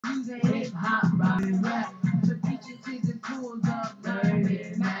hip hop, rap, and rap. So teaching kids the tools of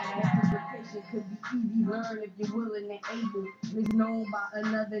learning math. Multiplication could be easy learned if you're willing and able. It's known by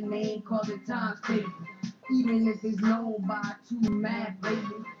another name called the times table. Even if it's known by two math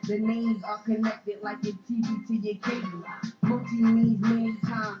labels, the names are connected like your TV to your cable. Multi means many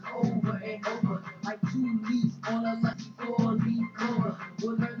times over and over, like 2 leaves on a lucky 4-leaf clover.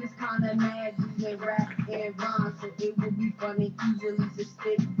 We'll learn this kind of math using rap and rhyme, so it will be fun and easily to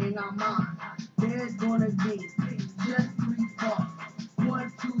stick in our minds. There's gonna be just 3 parts.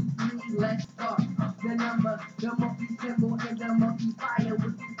 1, 2, 3, let's start. The number, the multi-symbol, and the multiplier.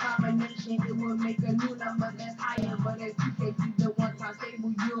 With this combination, it will make a new number that's higher. But if you can keep the 1 times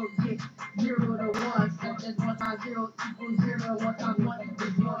table, you'll get 0 to 1. Such as 1 times 0 equals 0, 1 times 1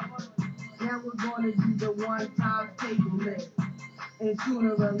 equals 1. Now we're gonna do the 1 times table list. And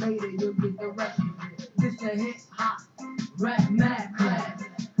sooner or later, you'll get the rest of it. This a hip-hop, rap, math class,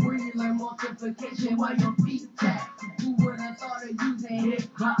 where you learn multiplication while your feet tap. Who would have thought of using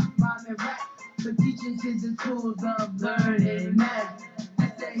hip-hop, rhyme, and rap for teaching kids the tools of learning math?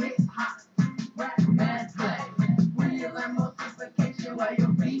 This a hip-hop, rap, math class, where you learn multiplication while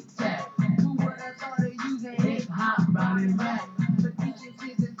your feet tap. Who would have thought of using hip-hop, rhyme, and rap for teaching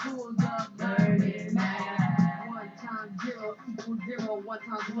kids the tools of learning math? 1 times 0 equals 0, 1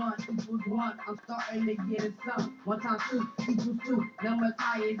 times 1 equals 1. I'm starting to get a sum. 1 times 2 equals 2. Number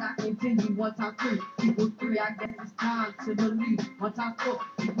high as I continue. 1 times 3 equals 3. I guess it's time to believe. 1 times 4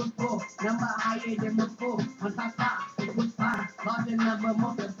 equals 4. Number higher than before. 1 times 5 equals 5. Larger number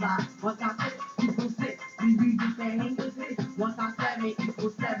multiply. 1 times 6 equals 6. Do you get the hang of it? 1 times 7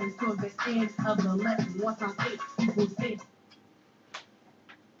 equals 7. So the end of the lesson. 1 times 8 equals 8.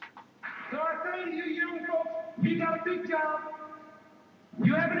 So I say to you young folks, you got a big job.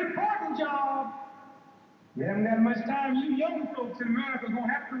 You have an important job. You haven't got much time. You young folks in America are going to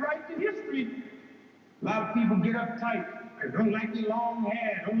have to write the history. A lot of people get uptight and don't like your long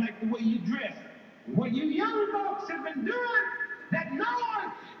hair, don't like the way you dress. And what you young folks have been doing, that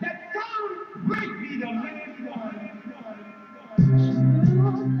noise, that sound, great be the living one.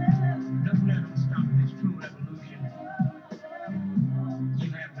 Don't let them stop this true revolution. You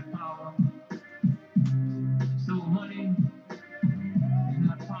have the power. So money is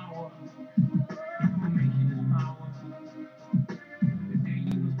not power. Information is power. The day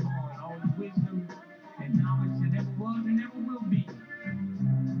you was born, all the wisdom and knowledge that ever was and ever will be. And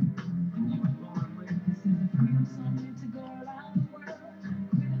you was born with. This is a freedom song to go around the world.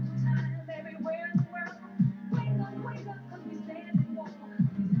 Freedom time everywhere in the world. Wake up, 'cause we stand and walk.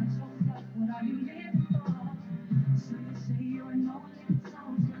 Please ask yourself, what are you living for? So you say you're a no-limit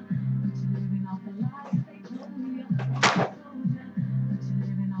soldier, but you're living off the lies that they told you. Soldier, but you're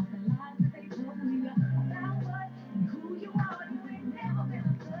living off the lies that they told you about what and who you are. You ain't never been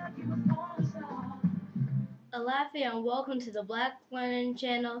a thug, you was born a star. Alafi and welcome to the Black London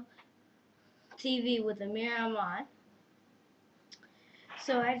Channel TV with Amira and Aamon.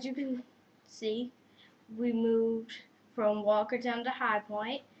 So as you can see, we moved from Walkertown to High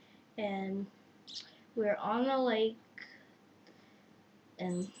Point, and we're on the lake,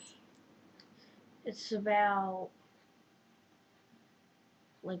 and it's about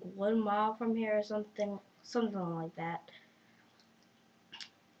like 1 mile from here or something like that.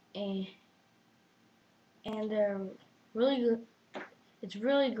 And they're really good. It's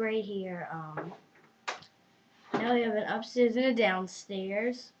really great here. Now we have an upstairs and a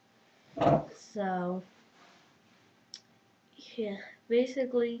downstairs. So yeah,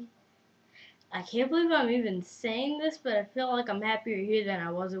 basically, I can't believe I'm even saying this, but I feel like I'm happier here than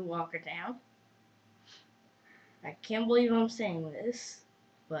I was in Walkertown. I can't believe I'm saying this,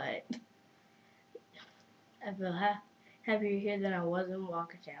 but I feel happier here than I was in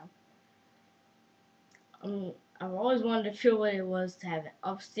Walkertown. I've always wanted to feel what it was to have an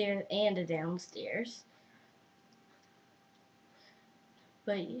upstairs and a downstairs.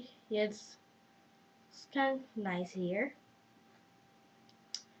 But yeah, it's kind of nice here.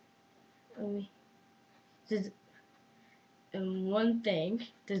 And one thing,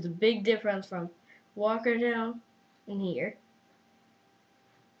 there's a big difference from Walkertown and here.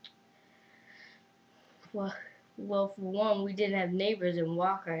 Well, for one, we didn't have neighbors in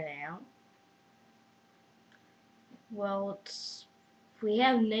Walkertown. Well, we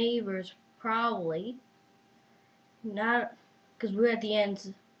have neighbors probably, not, because we're at the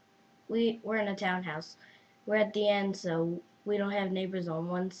end. We're in a townhouse. We're at the end, so we don't have neighbors on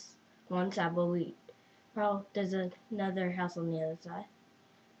one side, but there's another house on the other side.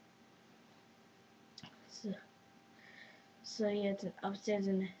 So yeah, it's an upstairs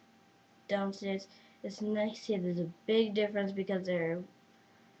and downstairs. It's nice here. There's a big difference because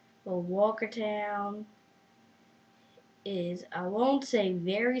Well, Walkertown is, I won't say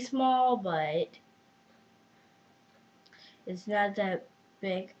very small, but it's not that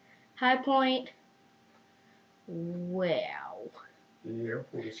big. High Point, wow. The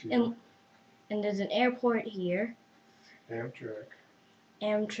airport is here. And there's an airport here.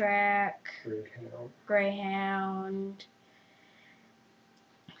 Amtrak, Greyhound.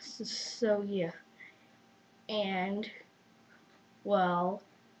 So yeah. And, well,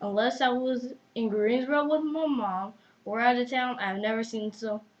 unless I was in Greensboro with my mom or out of town, I've never seen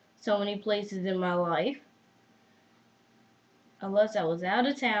so many places in my life. Unless I was out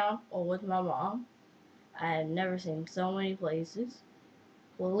of town or with my mom, I have never seen so many places.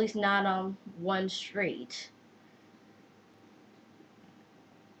 Well, at least not on one street.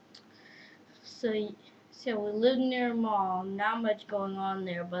 So we live near a mall. Not much going on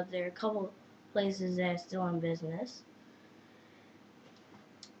there, but there are a couple places that are still in business.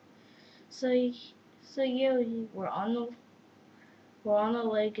 So yeah, we're on the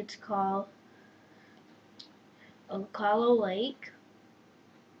lake. It's called Ocala Lake,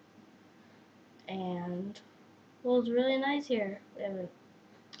 and well, it's really nice here.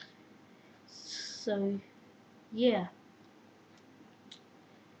 So yeah,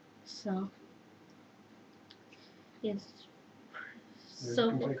 so it's You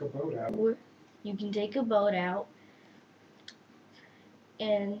can take a boat out. You can take a boat out,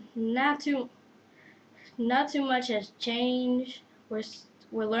 and not too much has changed. We're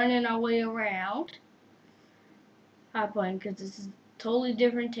learning our way around High Point because this is a totally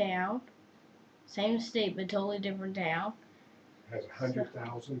different town, same state but totally different town. Has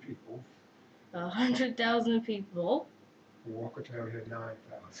 100,000 people. 100,000 people. Walkertown had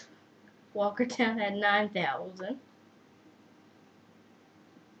 9,000. Walkertown had 9,000.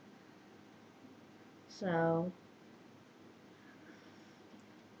 So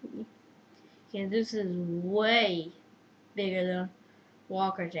yeah, this is way bigger than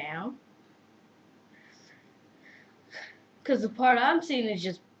Walkertown. Because the part I'm seeing is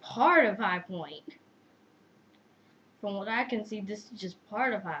just part of High Point. From what I can see, this is just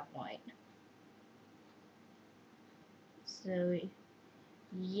part of High Point. So,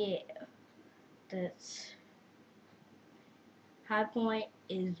 yeah, that's High Point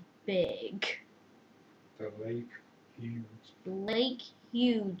is big. The lake, huge. Lake,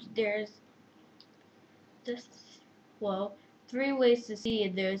 huge. There's just, well, 3 ways to see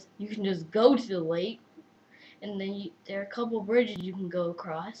it. You can just go to the lake, and then there are a couple bridges you can go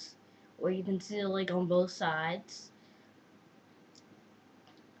across, or you can see the lake on both sides.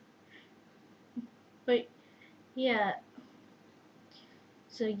 But yeah,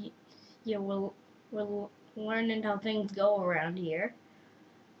 so yeah, we're learning how things go around here.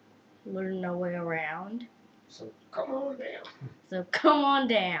 Learning our way around. So come on down. So come on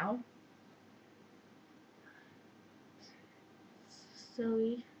down.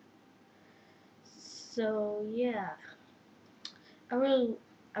 So yeah, I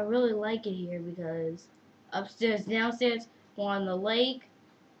really like it here because upstairs, downstairs, we're on the lake,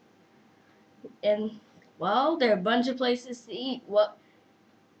 and well, there are a bunch of places to eat. What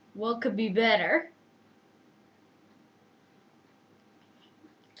could be better?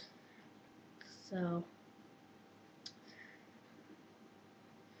 So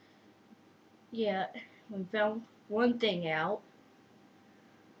yeah, we found one thing out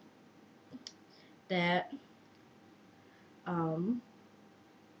that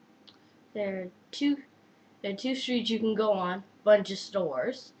there are two streets you can go on, bunch of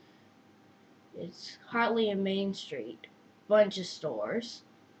stores. It's Hartley and Main Street, bunch of stores,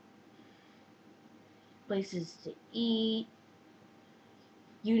 places to eat,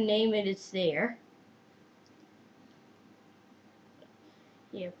 you name it, it's there.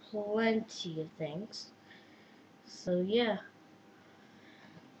 Yeah, plenty of things. So yeah,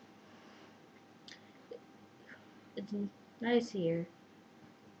 it's nice here.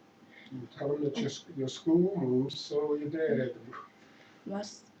 You tell them that your school moves, so your dad had to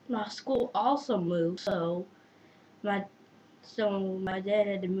move. My school also moved, so my dad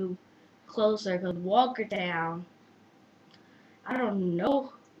had to move closer because Walkertown, I don't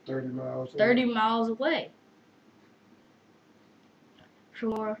know, 30 miles away. 30 miles away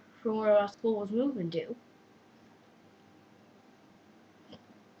from where our school was moving to.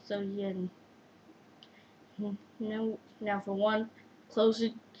 So yeah, now for one, closer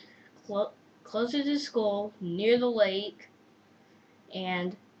to school, near the lake,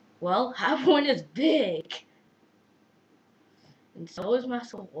 and well, High Point is big, and so is my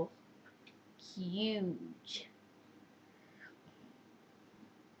school, huge.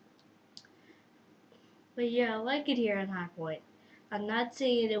 But yeah, I like it here in High Point. I'm not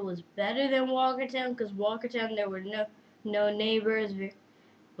saying it was better than Walkertown, because Walkertown there were no neighbors,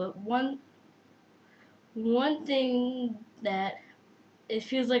 but one thing that it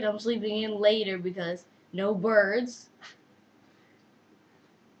feels like I'm sleeping in later because no birds.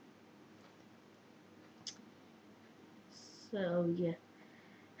 So yeah,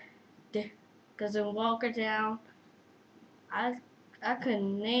 because in Walkertown, I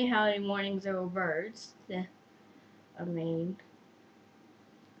couldn't name how many mornings there were birds. I mean,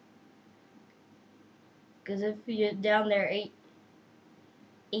 because if you're down there eight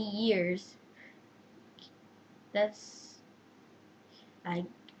years, that's I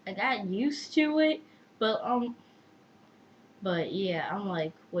got used to it, but yeah, I'm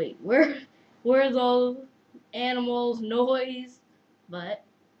like, wait, where are those animals noise? But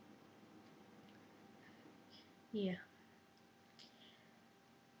yeah,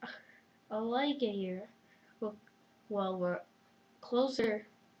 I like it here. Well, we're closer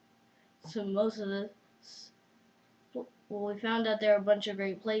to most of the. Well, we found out there are a bunch of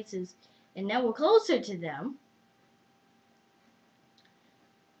great places, and now we're closer to them.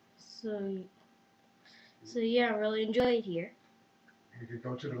 So yeah, I really enjoy it here. You could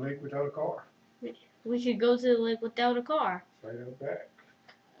go to the lake without a car. We could go to the lake without a car. Right out back.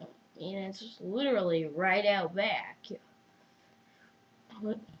 And it's just literally right out back.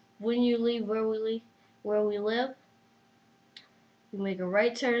 When you leave where we live, you make a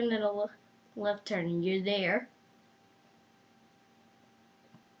right turn and a left turn, and you're there.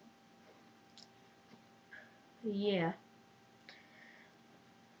 Yeah.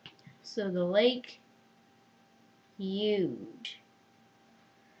 So the lake, huge.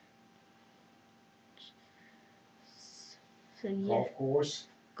 So yeah.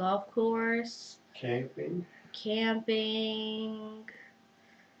 Golf course. Camping.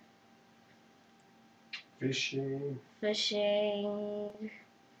 Fishing.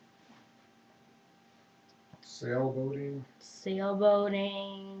 Sailboating.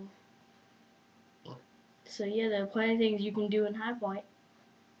 So yeah, there are plenty of things you can do in High Point.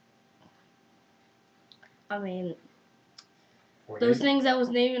 I mean, those things I was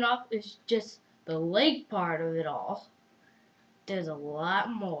naming off is just the lake part of it all. There's a lot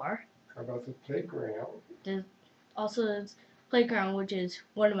more. How about the playground? There's also this playground, which is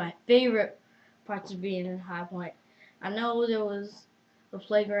one of my favorite parts of being in High Point. I know there was a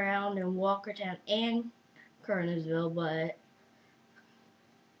playground in Walkertown and Kernersville, but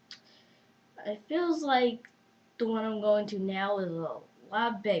it feels like the one I'm going to now is a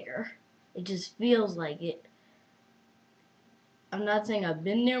lot bigger. It just feels like it. I'm not saying I've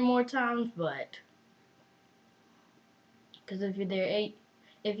been there more times, but because if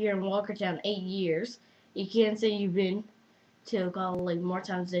you're in Walkertown 8 years, you can't say you've been to Colorado Lake more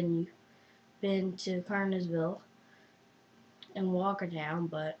times than you've been to Kernersville and Walkertown,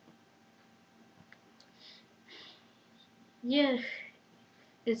 but yeah,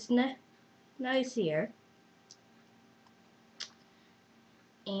 it's nice here.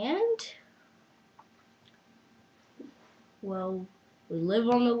 And, well, we live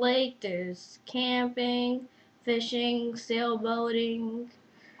on the lake. There's camping, fishing, sailboating.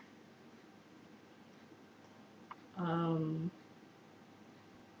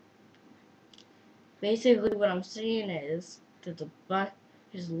 Basically what I'm saying is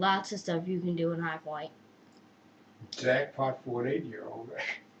there's lots of stuff you can do in High Point. Jackpot for an 8-year-old.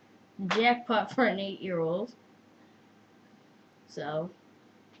 Jackpot for an 8-year-old. So.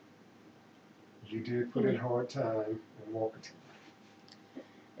 You did put in hard time in Walkertown.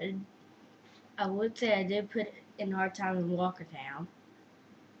 I would say I did put in hard time in Walkertown.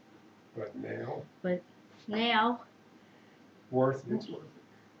 But now. Worth it.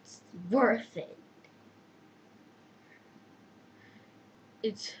 It's worth it.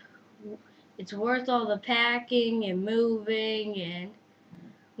 It's worth all the packing and moving, and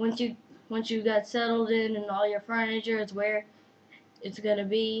once you got settled in and all your furniture is where it's gonna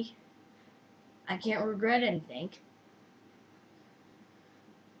be, I can't regret anything.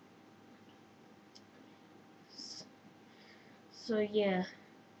 So yeah,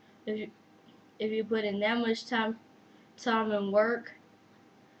 if you put in that much time and work,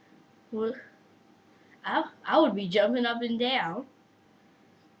 well, I would be jumping up and down.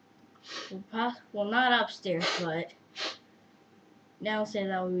 Well, not upstairs, but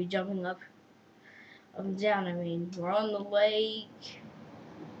downstairs I would be jumping up and down. I mean, we're on the lake,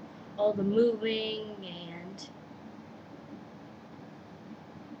 all the moving and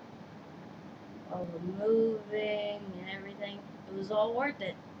everything. It was all worth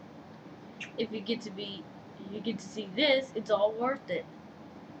it. If you get to see this, it's all worth it.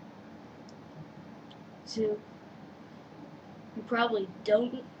 So you probably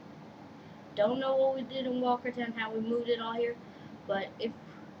don't know what we did in Walkertown, how we moved it all here, but if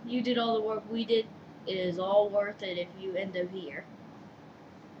you did all the work we did, it is all worth it if you end up here.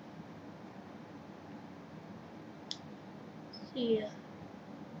 See,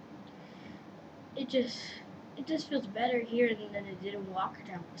 it just feels better here than it did in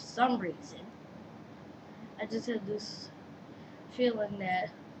Walkertown for some reason. I just have this feeling that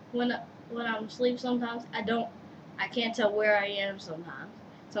when I'm asleep sometimes I can't tell where I am sometimes.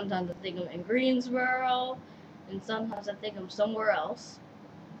 Sometimes I think I'm in Greensboro, and sometimes I think I'm somewhere else.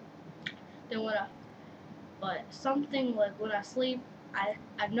 Then but something like when I sleep,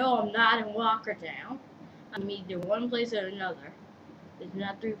 I know I'm not in Walkertown. I'm either one place or another. There's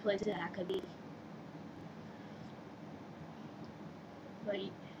not three places I could be.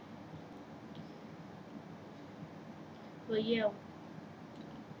 But yeah,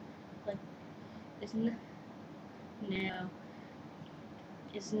 like it's not no.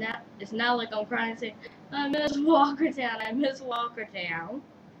 It's not like I'm crying saying, I miss Walkertown, I miss Walkertown.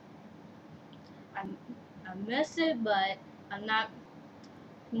 I miss it, but I'm not,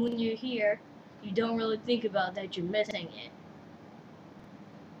 when you're here, you don't really think about that you're missing it.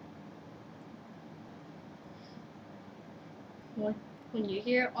 When you're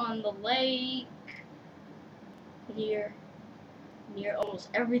here on the lake, near almost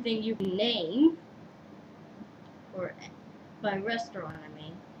everything you can name, or by restaurant I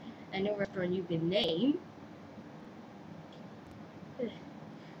mean, any restaurant you can name, there's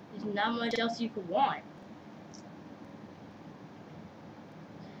not much else you could want.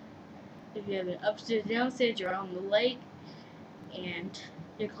 If you have an upstairs, downstairs, you're on the lake, and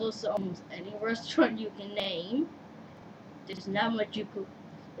you're close to almost any restaurant you can name. There's not much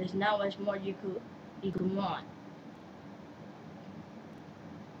more you could want.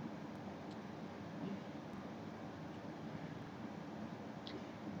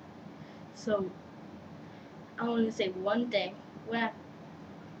 So I want to say one thing. When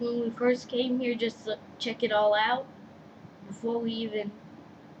we first came here, just to check it all out before we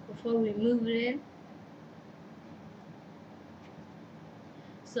moved in.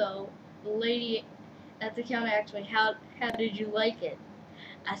 So the lady at the counter asked me, how did you like it?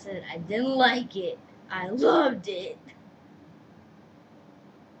 I said, I didn't like it. I loved it.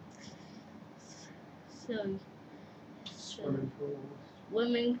 So swimming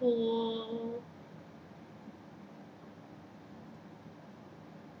pool.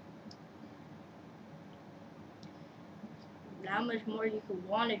 Not much more you could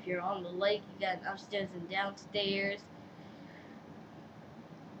want if you're on the lake. You got upstairs and downstairs.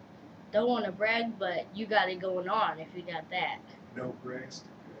 Don't want to brag, but you got it going on if you got that. No grass to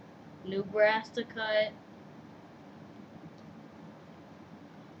cut. New grass to cut.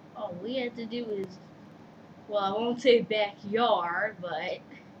 All we had to do is, well, I won't say backyard, but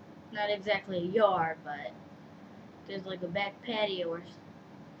not exactly a yard, but there's like a back patio or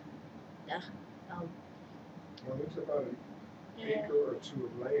Well, it's about an acre or two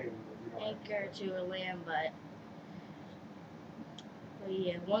of land. Acre or two of land, but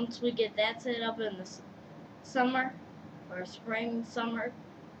yeah, once we get that set up in the summer or spring, summer,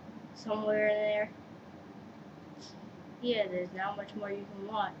 somewhere in there, yeah, there's not much more you can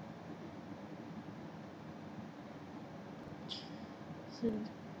want. So,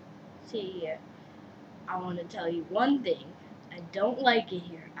 see, I want to tell you one thing. I don't like it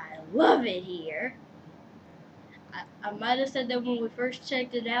here. I love it here. I might have said that when we first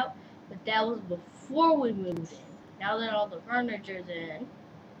checked it out, but that was before we moved in. Now that all the furniture's in,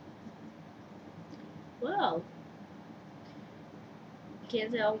 well,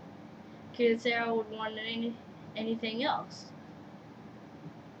 can't say I would want anything else.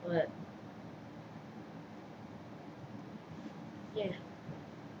 But yeah.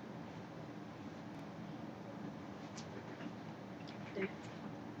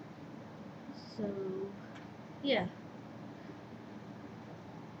 So yeah.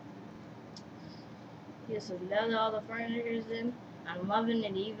 Yeah, so now that all the furniture's in, I'm loving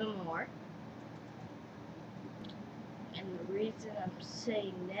it even more. And the reason I'm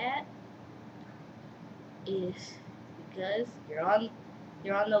saying that is because you're on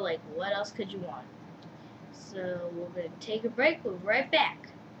the lake. What else could you want? So we're gonna take a break. We'll be right back.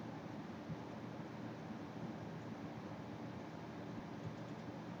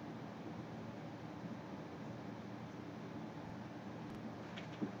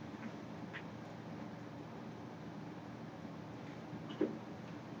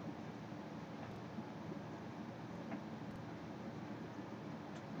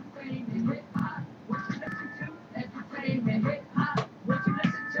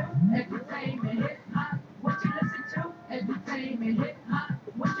 Entertainment,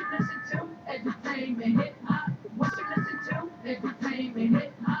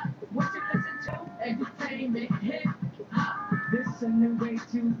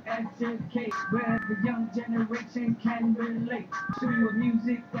 educate where the young generation can relate to a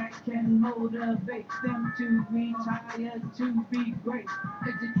music that can motivate them to retire to be great.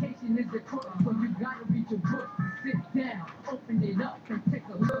 Education is the core, so you gotta read your book. Sit down, open it up, and take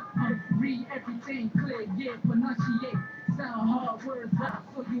a look. Read everything clear, yeah, pronunciate. Sound hard words out,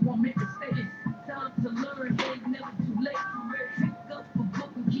 so you won't make mistakes. Time to learn, ain't never too late. Pick up a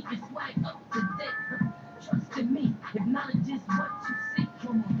book and keep your swag up to date. Trust in me, if knowledge is what you seek,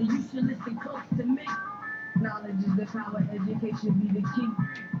 then you should listen close to me. Knowledge is the power, education be the key.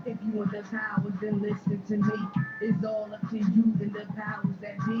 If you want the powers, then listen to me. It's all up to you and the powers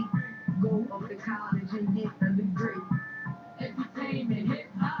that be. Go off to college and get a degree. Entertainment, hip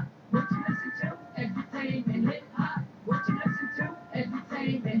hop, what you listen to? Entertainment, hip hop, what you listen to?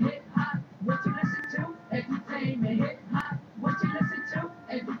 Entertainment, hip hop, what you listen to? Entertainment, hip hop, what you listen to?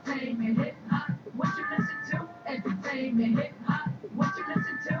 Entertainment, hip hop, what you listen to? Entertainment, hip hop, what you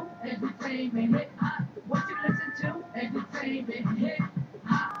listen to? Entertainment, hip hop, what you listen to? Entertainment, hip hop.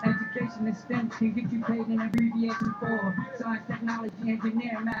 Education and STEM can get you paid in abbreviation for science, technology,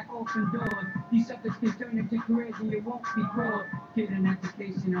 engineering, math, open doors. These subjects can turn into careers and you won't be bored. Get an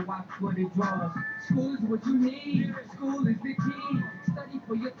education and watch what it draws. School is what you need. School is the key. Study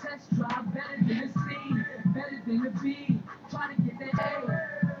for your test. Try better than a C, better than a B. Try to get that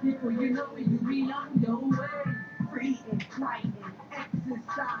A. Before you know it, you be on your way. Reading, writing,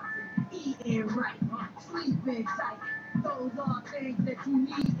 exercising, eating right, sleeping tight. Those are things that you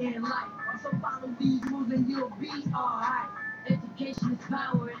need in life. So follow these rules and you'll be alright. Education is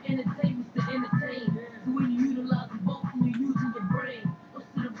power and entertainment's to entertain. So when you utilize them both and you're using your brain, don't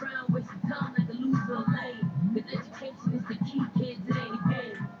sit around wasting time like a loser lane. Cause education is the key, kids, it ain't a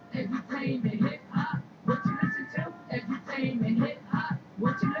game. Entertainment, hip hop, what you listen to? Entertainment, hip hop,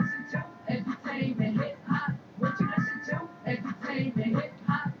 what you listen to? Entertainment, hip hop, what you listen to? Entertainment, hip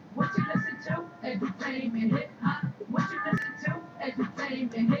hop, what you listen to? Entertainment, hip hop, what you listen to?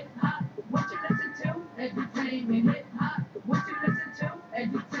 Entertainment, hip hop, what you listen to? Entertainment, hip hop, what you listen to?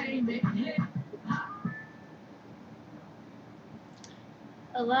 Entertainment, hip hop.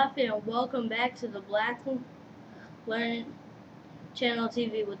 Aloha and welcome back to the Black Learning Channel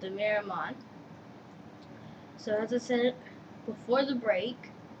TV with Amira Aamon. So as I said before the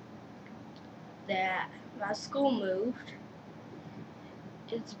break, that my school moved.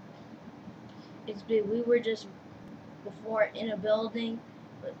 We were just before in a building,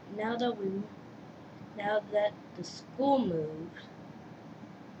 but now that the school moved,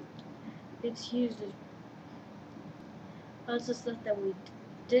 it's used as lots of stuff that we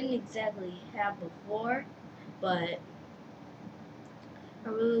didn't exactly have before, but I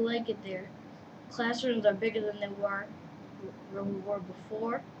really like it there. Classrooms are bigger than they were where we were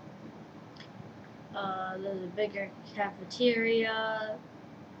before. There's a bigger cafeteria.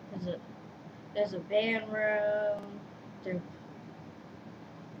 There's a band room.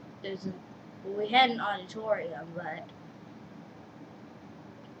 We had an auditorium, but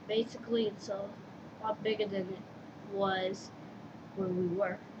basically it's a lot bigger than it was where we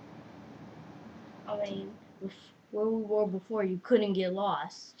were. I mean, where we were before, you couldn't get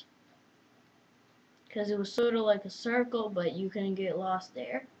lost. Because it was sort of like a circle, but you couldn't get lost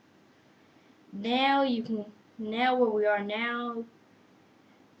there. Now where we are now,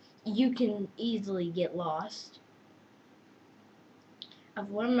 you can easily get lost. I've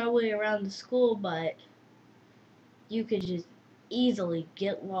worn my way around the school, but you could just easily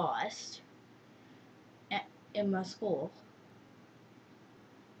get lost in my school.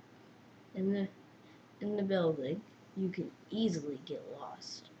 In the building, you can easily get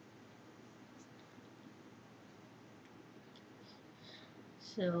lost.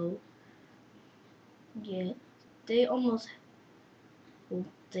 So, yeah, they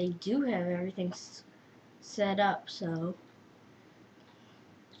do have everything set up, so,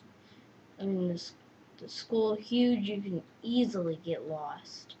 I mean, the school huge, you can easily get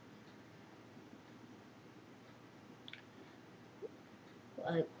lost.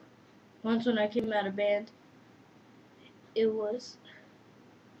 Like, once when I came out of band, it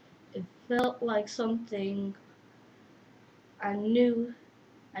felt like something I knew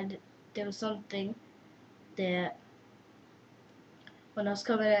there was something that when I was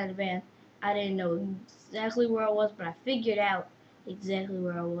coming out of the band, I didn't know exactly where I was, but I figured out exactly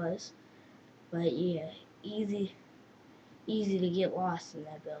where I was. But yeah, easy to get lost in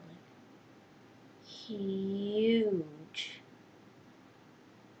that building. Huge.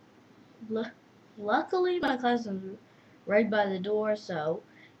 Luckily, my classroom's right by the door, so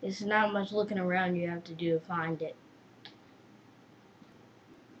it's not much looking around you have to do to find it.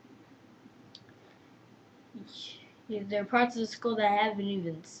 There are parts of the school that I haven't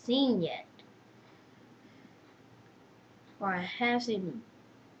even seen yet. Or I have seen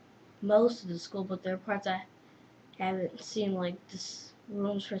most of the school, but there are parts I haven't seen, like this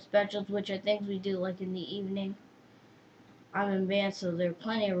rooms for specials, which are things we do like in the evening. I'm in band, so there are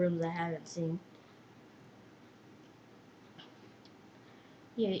plenty of rooms I haven't seen.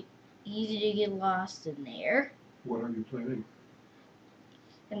 Yeah, easy to get lost in there. What are you playing?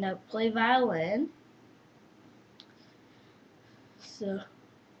 And I play violin. So,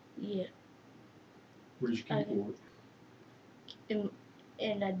 yeah. Where's your keyboard?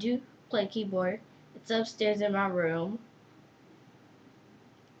 And I do play keyboard. It's upstairs in my room.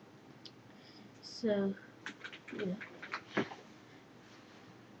 So, yeah.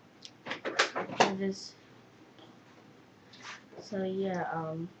 It is. So, yeah,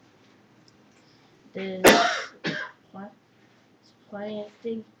 there's plenty of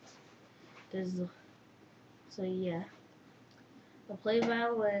things. So, yeah. I play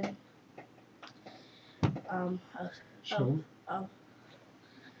violin. Show.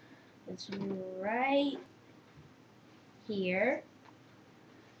 It's right here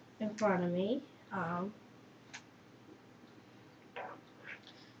in front of me.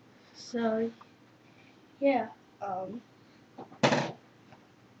 So yeah,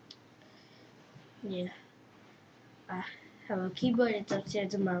 yeah. I have a keyboard. It's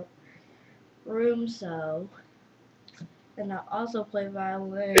upstairs in my room. So, and I also play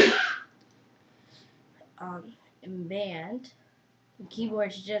violin in band. The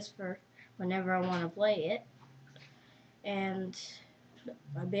keyboard's just for whenever I want to play it. And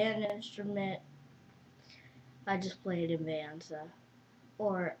my band instrument, I just play it in band. So,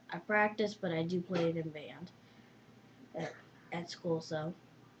 or I practice, but I do play it in band at school. So,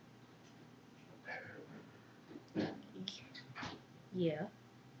 yeah.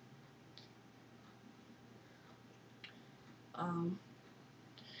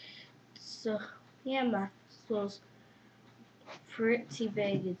 So yeah, my school's pretty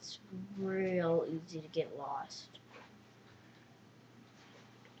big. It's real easy to get lost.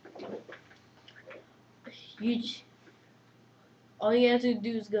 All you have to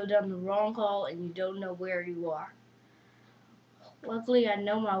do is go down the wrong hall and you don't know where you are. Luckily, I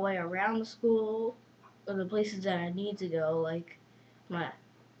know my way around the school or the places that I need to go, like my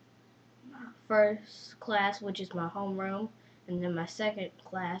first class, which is my homeroom, and then my second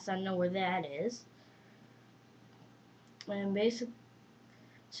class, I know where that is. And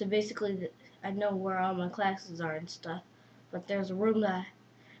basically, I know where all my classes are and stuff. But there's a room that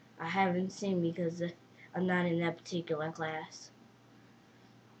I haven't seen because I'm not in that particular class.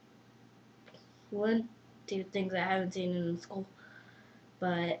 One, two things I haven't seen in school,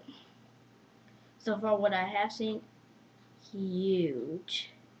 but so far what I have seen,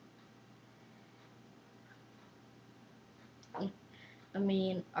 huge. I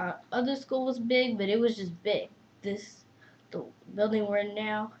mean, our other school was big, but it was just big. The building we're in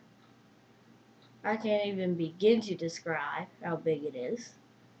now, I can't even begin to describe how big it is.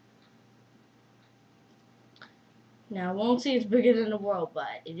 Now, I won't say it's bigger than the world,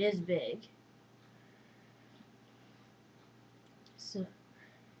 but it is big.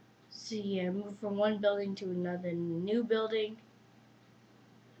 So yeah, move from one building to another new building.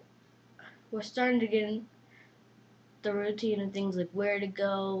 We're starting to get in the routine of things like where to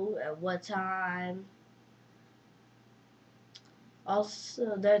go, at what time.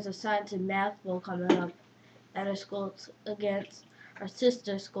 Also, there's a science and math bowl coming up at our school against our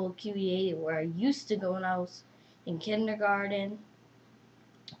sister school, QE8, where I used to go when I was in kindergarten.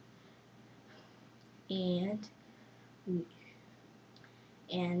 And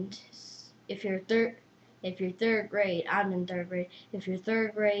if you're third grade, I'm in third grade. If you're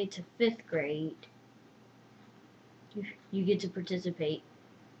third grade to fifth grade, you get to participate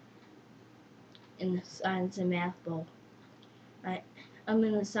in the science and math bowl. I'm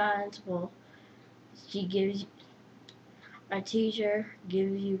in the science bowl. Our teacher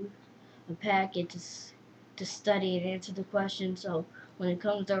gives you a packet to study and answer the question. So when it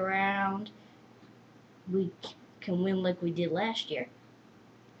comes around, we can win like we did last year.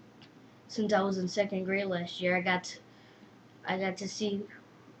 Since I was in second grade last year, I got to see.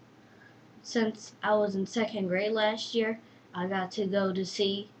 Since I was in second grade last year, I got to go to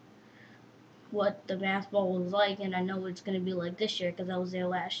see what the math bowl was like, and I know what it's going to be like this year because I was there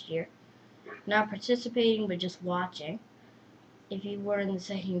last year. Not participating, but just watching. If you were in the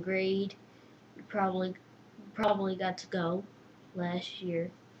second grade, you probably got to go last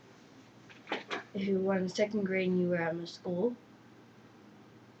year. If you were in second grade and you were at my school.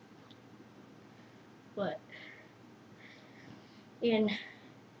 But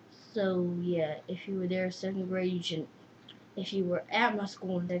So yeah, if you were there in second grade, you should. If you were at my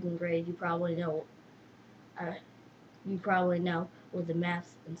school in second grade, you probably know. You probably know with the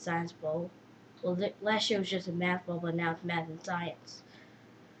math and science bowl. Well, last year was just a math bowl, but now it's math and science.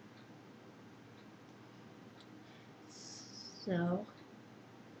 So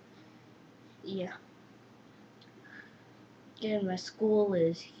yeah, again, my school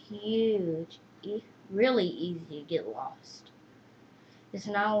is huge. Really easy to get lost. It's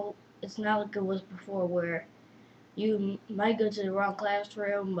not like it was before where you might go to the wrong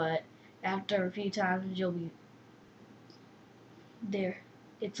classroom, but after a few times you'll be there.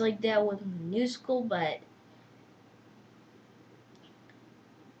 It's like that with the new school, but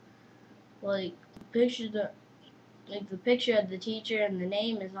like the picture of the teacher and the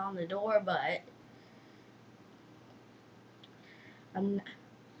name is on the door, but I'm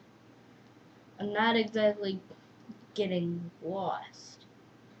not exactly getting lost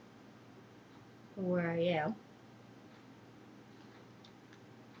where I am.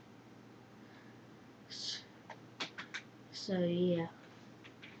 So yeah,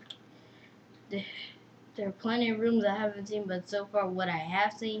 there are plenty of rooms I haven't seen, but so far what I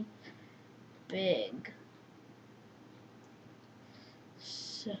have seen, big.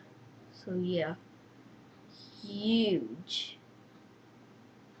 So yeah, huge.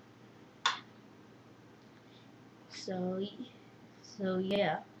 So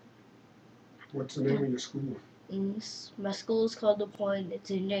yeah. What's the name of your school? My school is called The Point.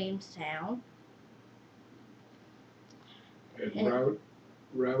 It's in Jamestown. And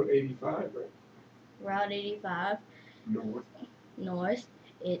Route 85, right? Route 85 north.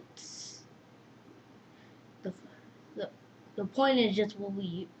 It's the Point is just what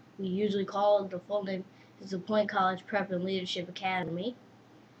we usually call it. The full name is The Point College Prep and Leadership Academy.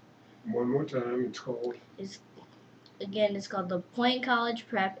 One more time, it's called? It's called the Point College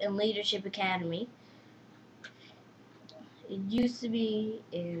Prep and Leadership Academy. It used to be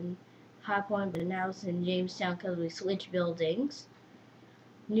in High Point, but now it's in Jamestown because we switched buildings.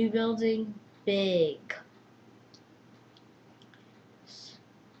 New building, big.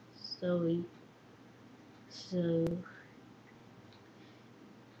 So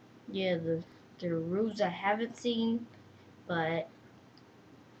yeah, the roofs I haven't seen, but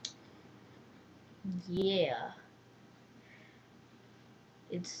yeah,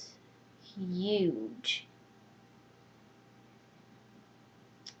 it's huge.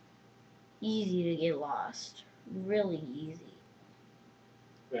 Easy to get lost, really easy.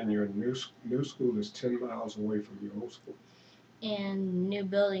 And your new school is 10 miles away from your old school. And new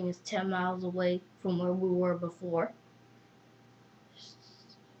building is 10 miles away from where we were before.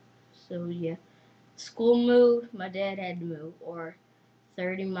 So yeah, school moved, my dad had to move, or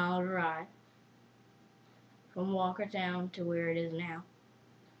 30-mile drive from Walkertown to where it is now.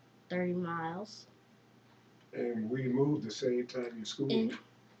 30 miles. And we moved the same time your school And did.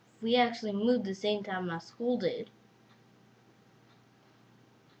 we actually moved the same time my school did.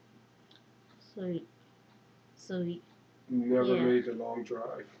 So Never yeah. made the long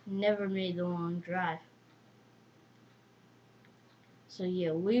drive. Never made the long drive. So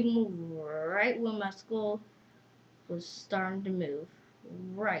yeah, we moved right when my school was starting to move.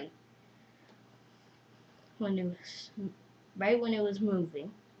 Right when it was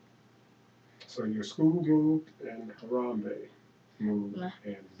moving. So your school moved and Harambe moved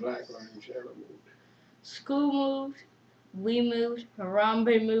and Black Learning Channel moved. School moved, we moved,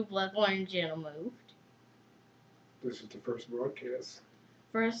 Harambe moved, Black Learning Channel moved. This is the first broadcast.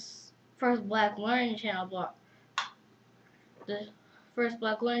 First Black Learning Channel the first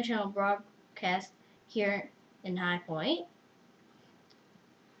Black Learning Channel broadcast here in High Point.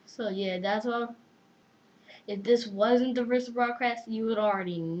 So yeah, that's what. If this wasn't the first broadcast, you would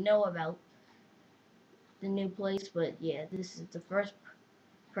already know about the new place. But yeah, this is the first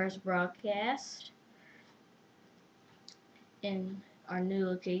broadcast in our new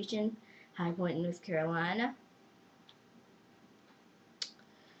location, High Point, North Carolina.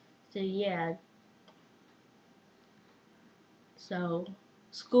 So yeah, so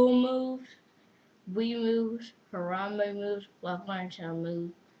school moved, we moved, Harambe moved, Black Learning Channel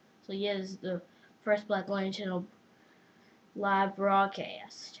moved. So yeah, this is the first Black Learning Channel live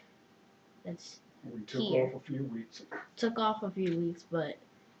broadcast. We took off a few weeks. Took off a few weeks, but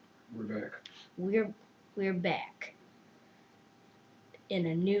we're back. We're back in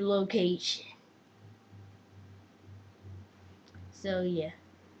a new location. So yeah,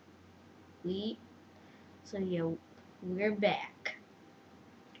 we're back.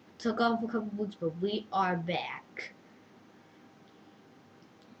 Took off a couple weeks, but we are back.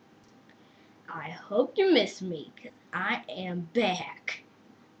 I hope you miss me, because I am back.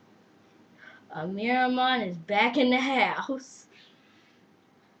 Amira is back in the house.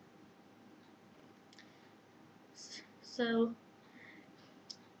 So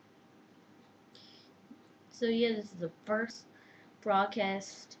yeah, this is the first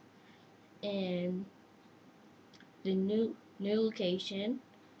broadcast in the new location,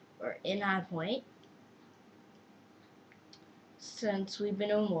 or in High Point, since we've been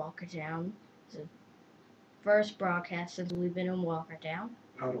in Walkertown. It's the first broadcast since we've been in Walkertown.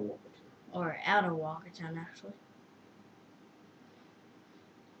 Out of Walkertown. Or out of Walkertown, actually.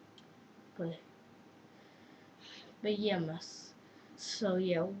 But yeah, so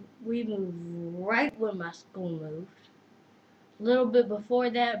yeah, we moved right when my school moved. A little bit before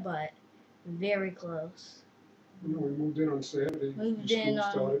that, but very close. No, we moved in on Saturday.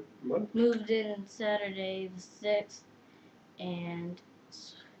 Moved in Saturday the 6th, and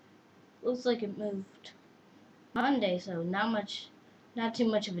looks like it moved Monday, so not too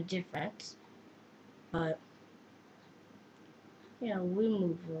much of a difference. But you know, we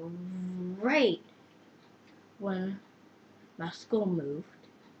moved right when my school moved.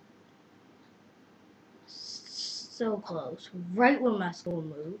 So close, right when my school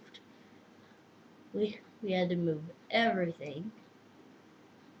moved. We had to move everything.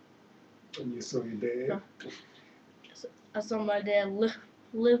 And you saw your dad? I saw my dad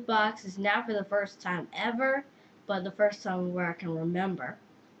lift boxes, not for the first time ever, but the first time where I can remember.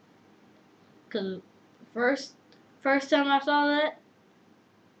 Cause first time I saw that,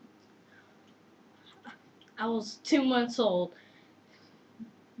 I was 2 months old.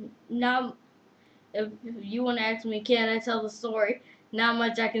 Now, if you want to ask me, can I tell the story? Not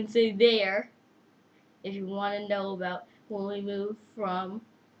much I can say there. If you want to know about when we moved from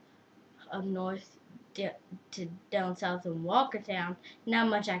up north to down south in Walkertown, not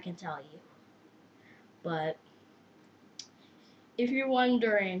much I can tell you. But if you're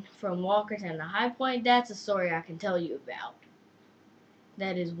wondering, from Walkertown to High Point, that's a story I can tell you about.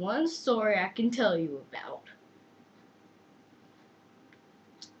 That is one story I can tell you about.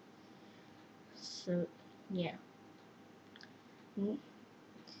 So, yeah.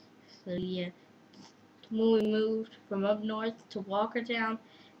 So, yeah. When we moved from up north to Walkertown,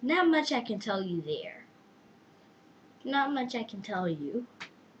 not much I can tell you there. Not much I can tell you.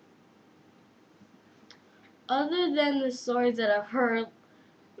 Other than the stories that I've heard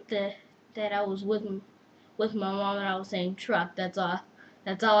that I was with my mom and I was saying truck, that's all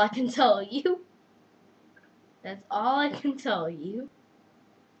I can tell you. That's all I can tell you.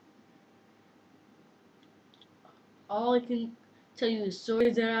 All I can tell you is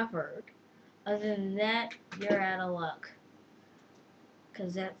stories that I've heard. Other than that, you're out of luck.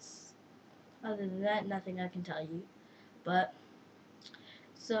 Other than that, nothing I can tell you. But,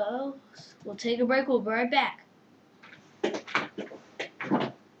 so, we'll take a break, we'll be right back.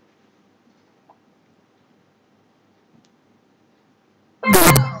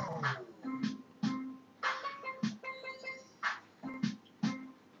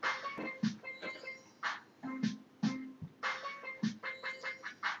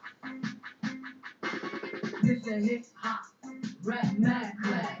 This a hip hop rap mad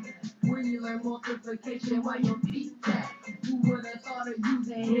class. Where you learn multiplication while your feet tap. Who would have thought of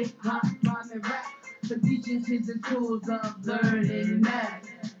using hip hop, rhyme and rap for teaching kids the tools of learning math?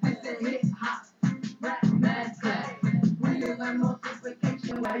 This a hip hop rap mad class. Where you learn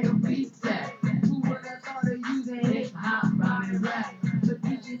multiplication while your feet tap. Who would have thought of using hip hop, rhyme and rap for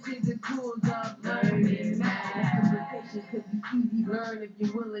teaching kids the tools of learning math? Multiplication could be easy, learn if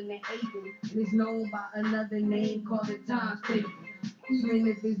you're willing and able. It is known by another name called the times table. Even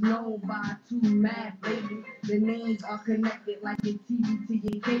if it's known by two math labels, the names are connected like your TV to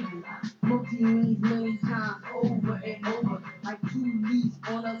your cable. Multi means many times over and over, like 2 leaves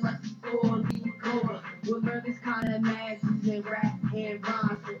on a lucky 4-leaf clover. We'll learn this kind of math using rap and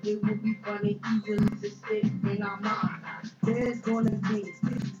rhyme, so it will be fun and easily to stick in our minds. There's gonna be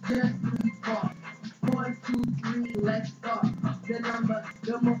just 3 parts. 1, 2, 3, let's start. The number,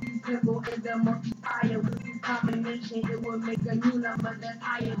 the multi-symbol, and the multiplier. With this combination, it will make a new number that's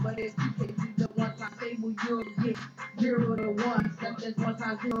higher. But if you can do the one-time table, you'll get 0 to 1. Such as 1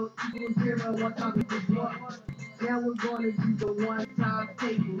 times 0 equals 0, 1 times equals 1. Now we're going to do the one-time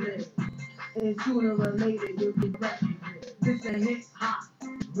table list. And sooner or later, you'll get that. This a hip-hop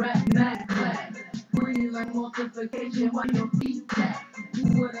rap math class. Where you learn multiplication while your feet tap.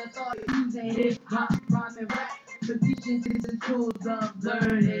 Who would have thought of using hip-hop, rhyme, and rap for teaching kids the tools of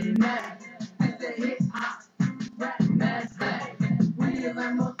learning math? This a hip-hop rap math class. Where you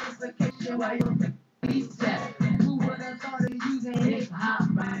learn multiplication while your feet tap. Who would have thought of using hip-hop,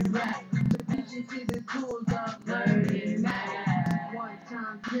 rhyme, and rap for teaching kids the tools of learning math? 1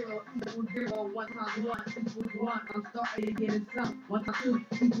 times 0 equals 0, 1 times 1 equals 1. I'm starting to get it some. 1 times 2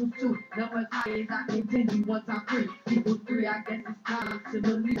 equals 2. Numbers high as I can continue. 1 times 3 equals 3. I guess it's time to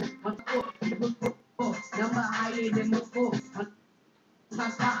believe. 1 times 4 equals 4. Number higher than the 4. 1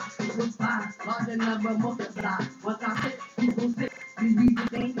 times 5 equals 5. Larger number multiply. 1 times 6 equals 6. You read the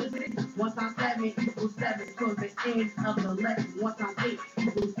same as 6. 1 times 7 equals 7. So the end of the lesson. 1 times 8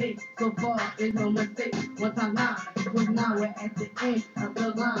 equals 8. So far, there's no mistake. 1 times 9 equals 9. We're at the end of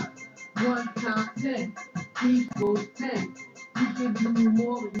the line. 1 times 10 equals 10. You can do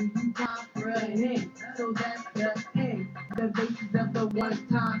more when you do comprehend. So that's the end. The basis of the 1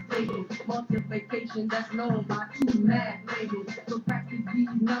 times table. Multiplication that's known by 2 math labels. So practice these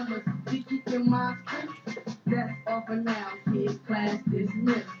numbers to keep your mind straight. That's all for now, kids. Class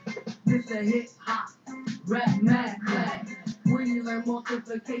dismissed. This a hip hop rap math class. Where you learn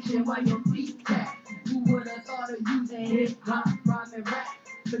multiplication while your feet tap. Who would have thought of using hip hop, rhyme and rap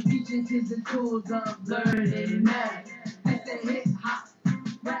for teaching kids the tools of learning math? This a hip hop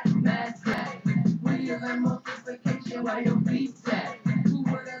rap math class. Where you learn multiplication while your feet tap. Who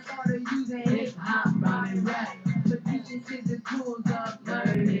would have thought of using hip hop, rhyme and rap for teaching kids the tools of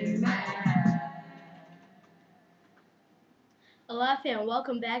learning math? Hello, and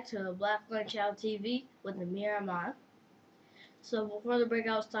welcome back to Black Child TV with Amira Aamon. So before the break,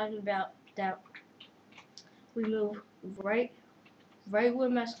 I was talking about that we moved right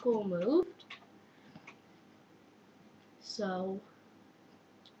when my school moved. So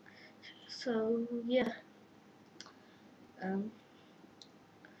yeah.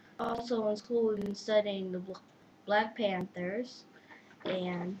 Also in school, we've been studying the Black Panthers,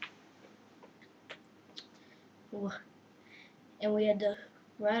 and we had to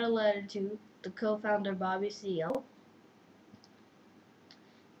write a letter to the co-founder Bobby Seale,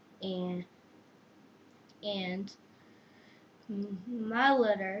 and my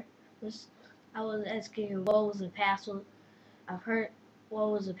letter was, I was asking what was the past. I've heard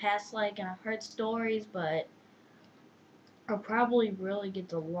what was the past like, and I've heard stories, but I'll probably really get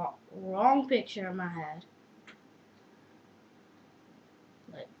the wrong picture in my head.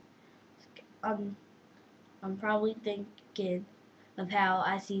 Like, I'm probably thinking of how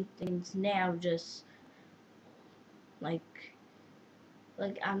I see things now, just like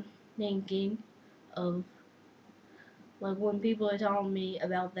I'm thinking of like when people are telling me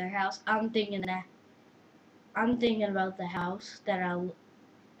about their house, I'm thinking about the house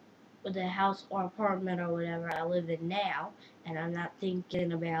with the house or apartment or whatever I live in now, and I'm not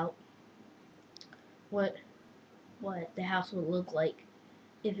thinking about what the house would look like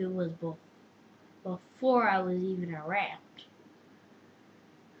if it was before I was even around,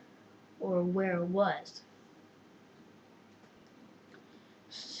 or where it was.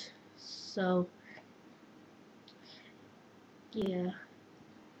 So yeah,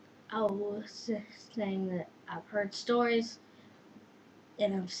 I was saying that I've heard stories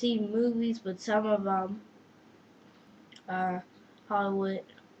and I've seen movies, but some of them are Hollywood.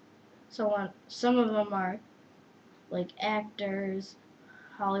 Some of them are like actors,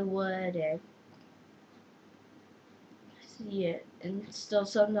 Hollywood, and yeah, and still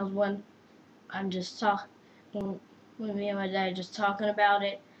sometimes when I'm just when me and my dad are just talking about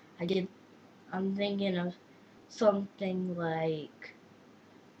it, I'm thinking of something like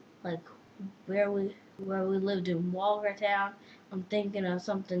where we lived in Walkertown. I'm thinking of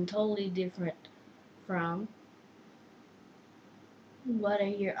something totally different from what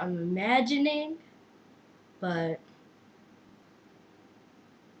I'm imagining, but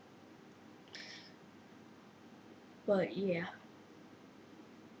yeah,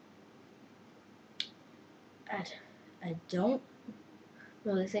 I don't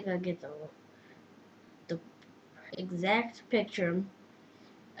really think I get the exact picture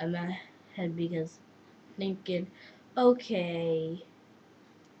in my head, because thinking, okay,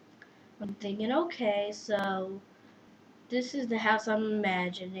 I'm thinking, okay, so this is the house I'm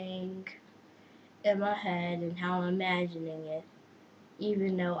imagining in my head and how I'm imagining it,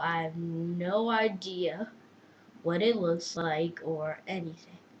 even though I have no idea what it looks like or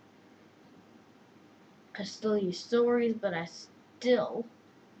anything. I still use stories, but I still,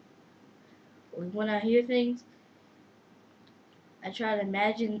 when I hear things, I try to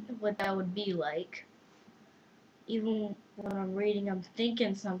imagine what that would be like. Even when I'm reading, I'm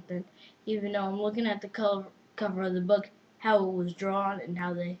thinking something, even though I'm looking at the cover of the book, how it was drawn and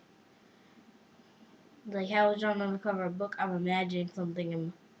how it was drawn on the cover of the book. I'm imagining something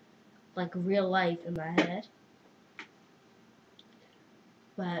in like real life in my head.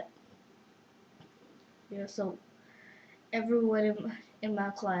 But yeah, so everyone in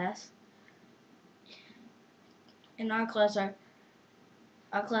our class are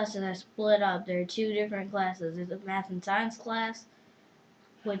our classes are split up. There are two different classes. There's a math and science class,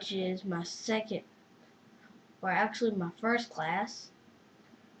 which is my second, or actually my first class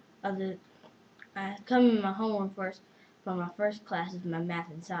of the. I come in my homeroom first, but my first class is my math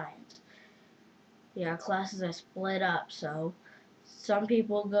and science. Yeah, our classes are split up, so some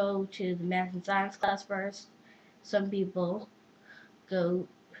people go to the math and science class first. Some people go.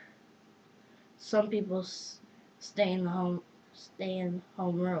 Some people stay in the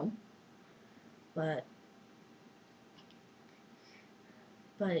homeroom, but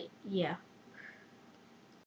yeah.